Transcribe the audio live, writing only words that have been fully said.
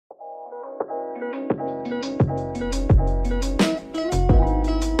Welcome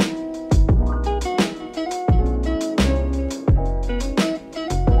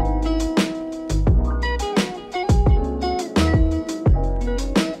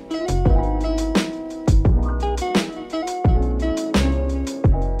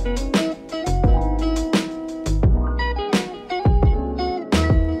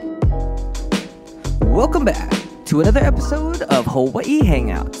back to another episode of Hawaii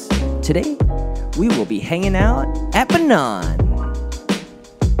Hangouts. Today, we will be hanging out at Banan.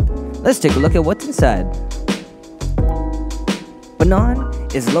 Let's take a look at what's inside. Banan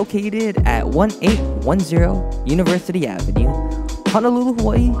is located at 1810 University Avenue, Honolulu,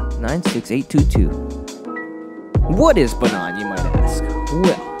 Hawaii 96822. What is Banan, you might ask?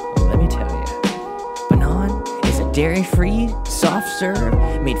 Well, let me tell you. Banan is a dairy-free, soft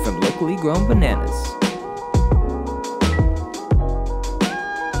serve made from locally grown bananas.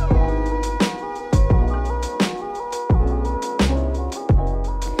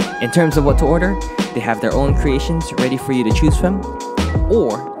 In terms of what to order, they have their own creations ready for you to choose from.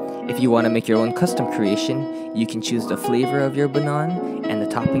 Or, if you want to make your own custom creation, you can choose the flavor of your banan and the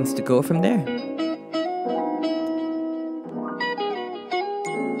toppings to go from there.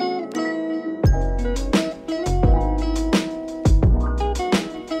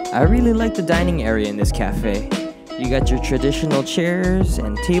 I really like the dining area in this cafe. You got your traditional chairs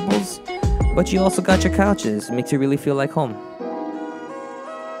and tables, but you also got your couches. It makes you really feel like home.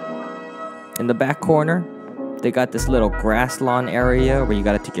 In the back corner, they got this little grass lawn area where you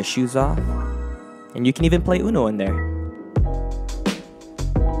gotta take your shoes off. And you can even play Uno in there.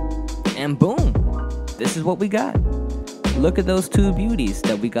 And boom! This is what we got. Look at those two beauties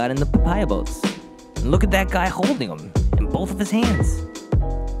that we got in the papaya boats. And look at that guy holding them in both of his hands.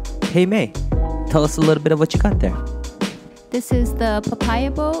 Hey Mae, tell us a little bit of what you got there. This is the papaya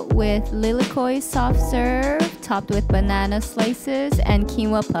boat with lilikoi soft serve, topped with banana slices and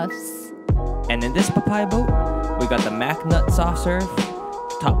quinoa puffs. And in this papaya boat, we got the mac nut soft serve,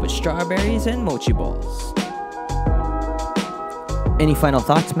 topped with strawberries and mochi balls. Any final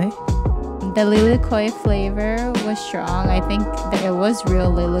thoughts, Mae? The lilikoi flavor was strong. I think that it was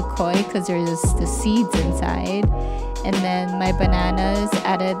real lilikoi because there's the seeds inside. And then my bananas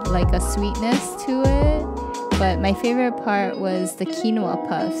added like a sweetness to it. But my favorite part was the quinoa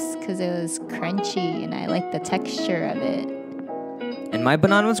puffs because it was crunchy and I like the texture of it. And my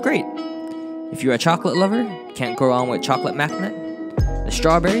banana was great. If you're a chocolate lover, can't go wrong with chocolate mac nut. The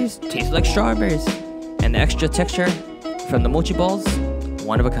strawberries taste like strawberries. And the extra texture from the mochi balls,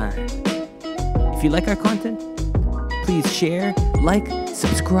 one of a kind. If you like our content, please share, like,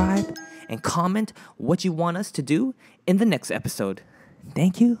 subscribe, and comment what you want us to do in the next episode.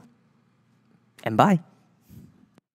 Thank you, and bye.